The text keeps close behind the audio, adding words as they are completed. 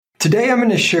Today, I'm going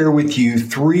to share with you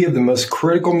 3 of the most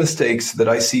critical mistakes that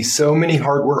I see so many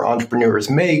hardware entrepreneurs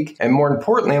make. And more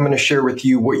importantly, I'm going to share with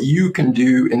you what you can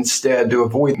do instead to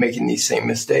avoid making these same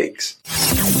mistakes.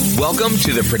 Welcome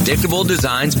to the Predictable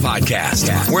Designs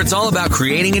Podcast, where it's all about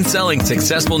creating and selling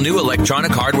successful new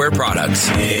electronic hardware products.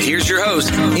 Here's your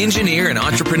host, engineer and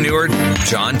entrepreneur,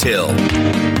 John Till.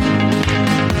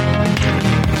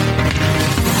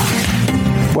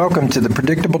 Welcome to the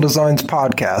Predictable Designs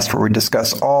Podcast, where we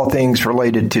discuss all things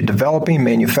related to developing,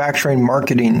 manufacturing,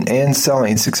 marketing, and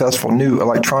selling successful new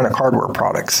electronic hardware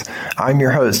products. I'm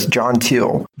your host, John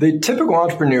Till. The typical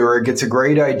entrepreneur gets a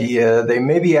great idea. They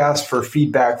maybe ask for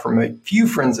feedback from a few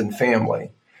friends and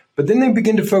family, but then they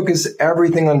begin to focus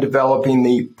everything on developing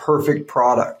the perfect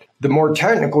product. The more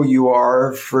technical you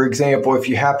are, for example, if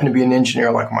you happen to be an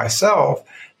engineer like myself,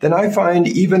 then I find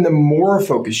even the more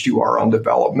focused you are on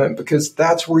development because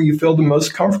that's where you feel the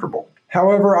most comfortable.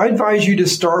 However, I advise you to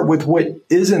start with what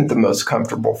isn't the most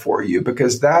comfortable for you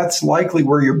because that's likely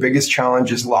where your biggest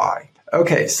challenges lie.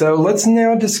 Okay, so let's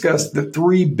now discuss the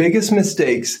 3 biggest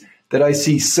mistakes that I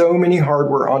see so many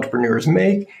hardware entrepreneurs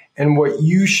make and what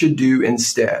you should do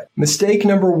instead. Mistake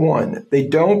number 1, they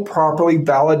don't properly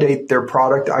validate their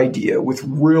product idea with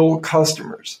real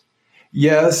customers.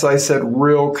 Yes, I said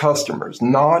real customers,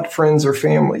 not friends or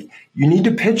family. You need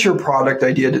to pitch your product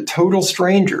idea to total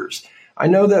strangers. I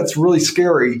know that's really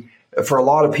scary for a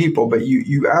lot of people, but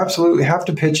you absolutely have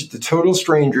to pitch it to total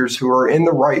strangers who are in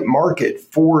the right market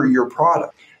for your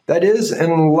product. That is,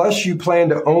 unless you plan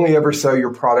to only ever sell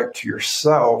your product to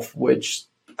yourself, which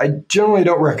I generally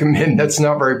don't recommend. That's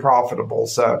not very profitable.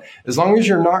 So as long as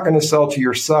you're not going to sell to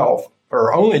yourself,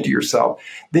 or only to yourself,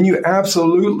 then you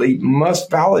absolutely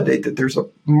must validate that there's a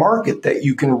market that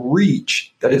you can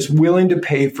reach that is willing to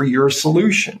pay for your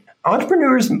solution.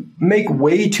 Entrepreneurs make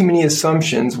way too many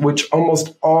assumptions, which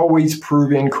almost always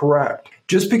prove incorrect.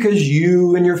 Just because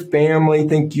you and your family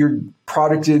think your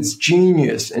product is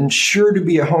genius and sure to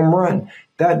be a home run,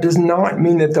 that does not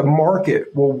mean that the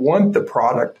market will want the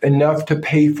product enough to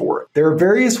pay for it. There are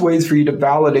various ways for you to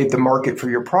validate the market for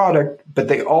your product, but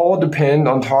they all depend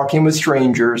on talking with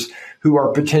strangers who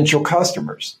are potential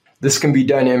customers. This can be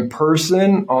done in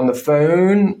person, on the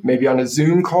phone, maybe on a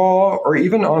Zoom call, or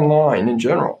even online in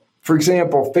general. For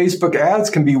example, Facebook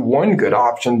ads can be one good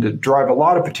option to drive a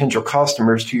lot of potential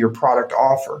customers to your product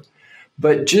offer.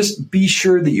 But just be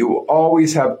sure that you will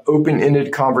always have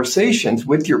open-ended conversations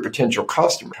with your potential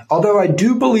customer. Although I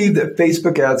do believe that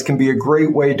Facebook ads can be a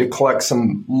great way to collect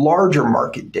some larger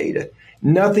market data,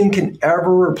 nothing can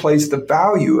ever replace the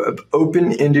value of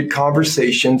open-ended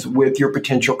conversations with your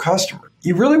potential customer.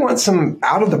 You really want some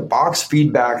out-of-the-box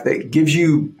feedback that gives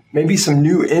you maybe some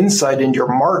new insight into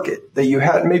your market that you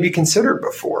hadn't maybe considered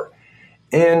before.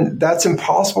 And that's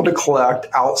impossible to collect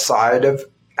outside of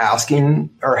asking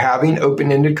or having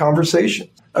open-ended conversations.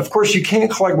 Of course, you can't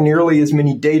collect nearly as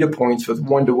many data points with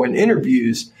one-to-one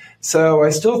interviews, so I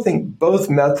still think both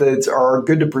methods are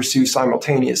good to pursue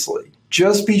simultaneously.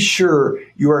 Just be sure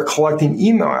you are collecting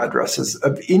email addresses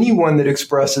of anyone that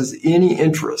expresses any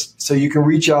interest so you can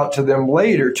reach out to them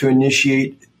later to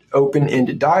initiate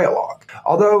open-ended dialogue.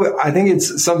 Although I think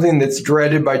it's something that's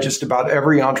dreaded by just about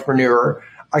every entrepreneur,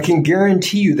 I can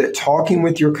guarantee you that talking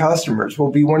with your customers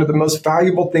will be one of the most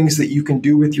valuable things that you can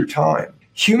do with your time.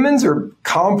 Humans are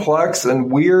complex and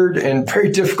weird and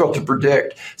very difficult to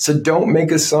predict, so don't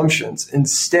make assumptions.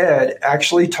 Instead,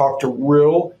 actually talk to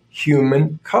real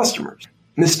human customers.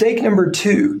 Mistake number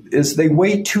 2 is they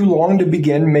wait too long to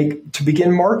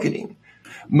begin marketing.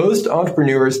 Most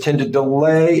entrepreneurs tend to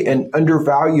delay and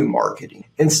undervalue marketing.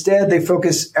 Instead, they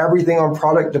focus everything on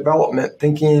product development,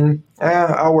 thinking,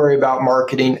 I'll worry about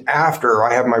marketing after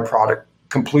I have my product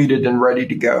completed and ready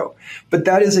to go. But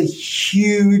that is a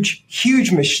huge,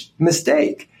 huge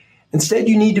mistake. Instead,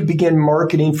 you need to begin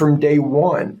marketing from day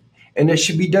 1, and it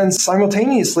should be done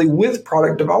simultaneously with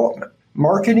product development.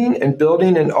 Marketing and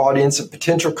building an audience of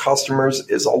potential customers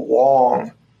is a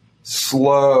long,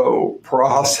 slow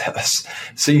process,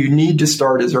 so you need to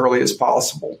start as early as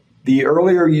possible. The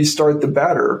earlier you start, the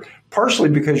better, partially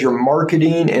because your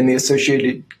marketing and the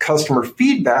associated customer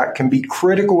feedback can be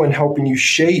critical in helping you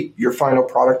shape your final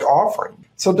product offering.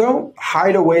 So don't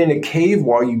hide away in a cave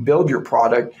while you build your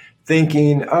product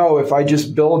thinking, if I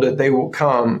just build it, they will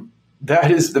come.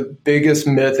 That is the biggest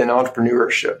myth in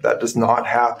entrepreneurship. That does not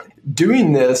happen.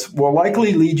 Doing this will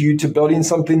likely lead you to building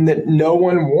something that no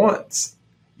one wants.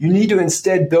 You need to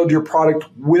instead build your product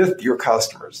with your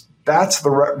customers. That's the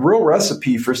real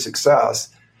recipe for success.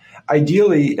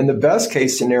 Ideally, in the best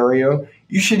case scenario,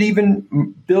 you should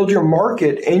even build your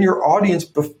market and your audience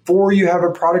before you have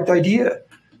a product idea.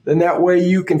 then that way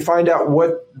you can find out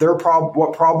what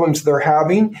problems they're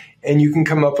having, and you can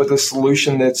come up with a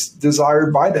solution that's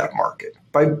desired by that market.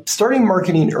 By starting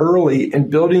marketing early and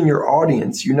building your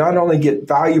audience, you not only get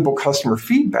valuable customer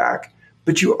feedback,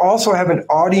 but you also have an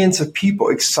audience of people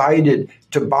excited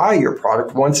to buy your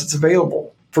product once it's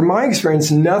available. From my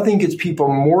experience, nothing gets people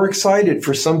more excited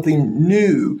for something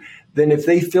new than if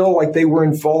they feel like they were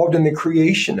involved in the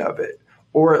creation of it,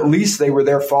 or at least they were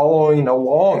there following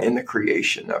along in the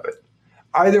creation of it.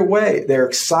 Either way, they're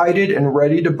excited and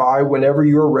ready to buy whenever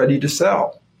you're ready to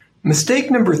sell. Mistake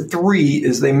number 3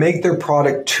 is they make their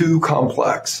product too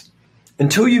complex.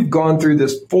 Until you've gone through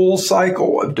this full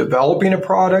cycle of developing a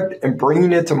product and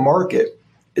bringing it to market,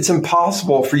 it's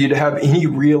impossible for you to have any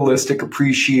realistic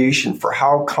appreciation for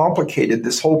how complicated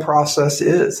this whole process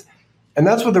is. And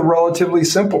that's with a relatively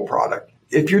simple product.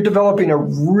 If you're developing a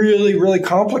really, really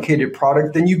complicated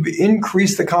product, then you've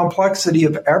increased the complexity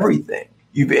of everything.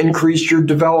 You've increased your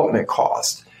development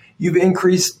cost. You've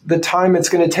increased the time it's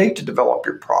going to take to develop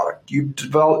your product. You've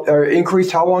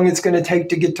increased how long it's going to take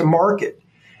to get to market.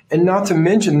 And not to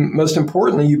mention, most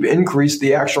importantly, you've increased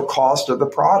the actual cost of the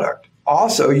product.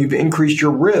 Also, you've increased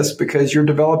your risk because you're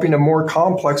developing a more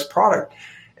complex product.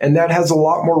 And that has a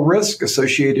lot more risk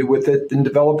associated with it than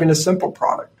developing a simple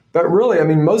product. But really,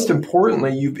 most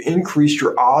importantly, you've increased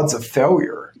your odds of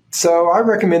failure. So I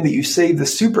recommend that you save the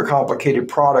super complicated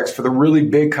products for the really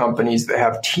big companies that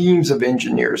have teams of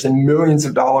engineers and millions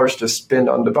of dollars to spend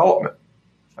on development.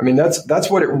 That's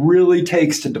what it really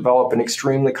takes to develop an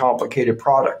extremely complicated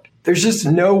product. There's just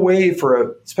no way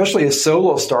for especially a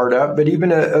solo startup, but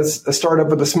even a startup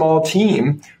with a small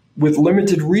team with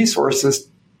limited resources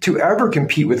to ever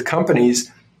compete with companies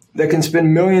that can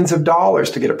spend millions of dollars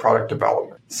to get a product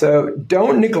development. So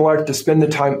don't neglect to spend the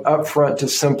time upfront to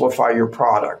simplify your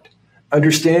product.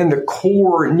 Understand the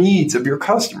core needs of your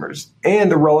customers and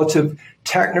the relative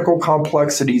technical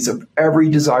complexities of every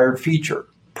desired feature.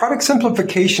 Product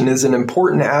simplification is an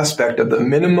important aspect of the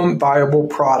minimum viable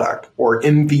product, or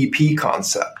MVP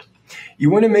concept. You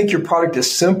want to make your product as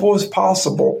simple as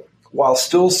possible while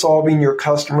still solving your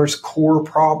customer's core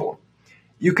problem.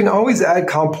 You can always add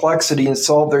complexity and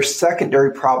solve their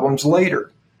secondary problems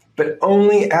later, but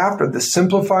only after the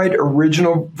simplified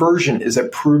original version is a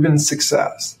proven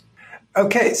success.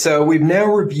 Okay, so we've now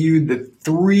reviewed the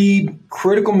 3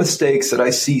 critical mistakes that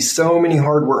I see so many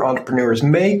hardware entrepreneurs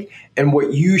make and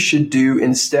what you should do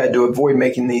instead to avoid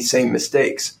making these same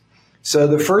mistakes. So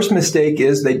the first mistake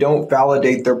is they don't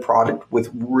validate their product with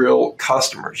real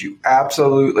customers. You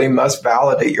absolutely must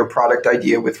validate your product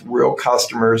idea with real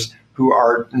customers who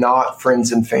are not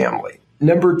friends and family.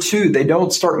 Number 2, they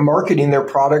don't start marketing their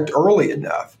product early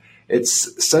enough.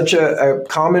 It's such a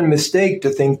common mistake to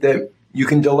think that you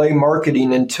can delay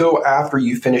marketing until after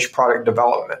you finish product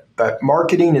development. But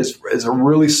marketing is a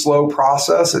really slow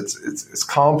process. It's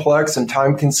complex and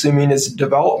time-consuming as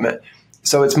development.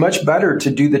 So it's much better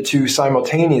to do the 2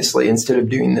 simultaneously instead of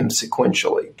doing them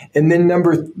sequentially. And then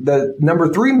the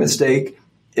number 3 mistake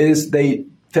is they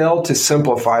fail to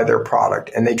simplify their product,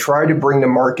 and they try to bring to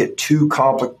market too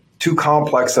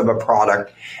complex of a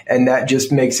product, and that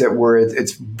just makes it where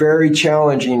it's very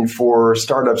challenging for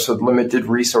startups with limited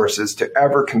resources to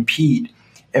ever compete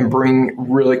and bring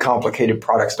really complicated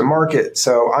products to market.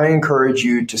 So I encourage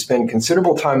you to spend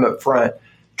considerable time up front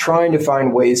trying to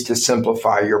find ways to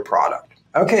simplify your product.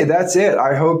 Okay, that's it.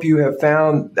 I hope you have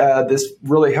found this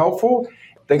really helpful.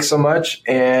 Thanks so much.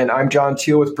 And I'm John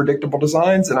Teal with Predictable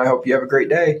Designs, and I hope you have a great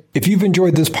day. If you've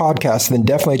enjoyed this podcast, then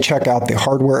definitely check out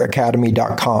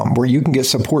thehardwareacademy.com, where you can get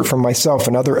support from myself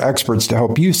and other experts to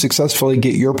help you successfully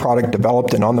get your product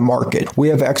developed and on the market. We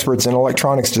have experts in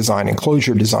electronics design,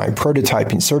 enclosure design,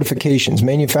 prototyping, certifications,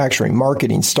 manufacturing,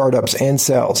 marketing, startups, and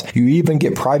sales. You even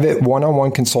get private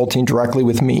one-on-one consulting directly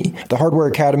with me. The Hardware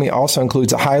Academy also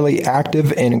includes a highly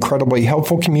active and incredibly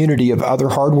helpful community of other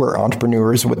hardware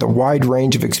entrepreneurs with a wide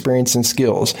range of experience and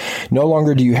skills. No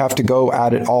longer do you have to go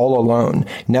at it all alone.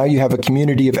 Now you have a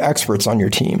community of experts on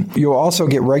your team. You'll also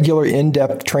get regular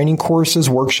in-depth training courses,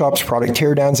 workshops, product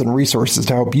teardowns, and resources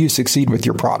to help you succeed with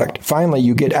your product. Finally,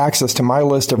 you get access to my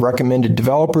list of recommended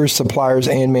developers, suppliers,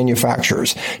 and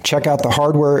manufacturers. Check out the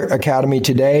Hardware Academy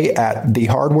today at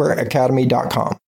thehardwareacademy.com.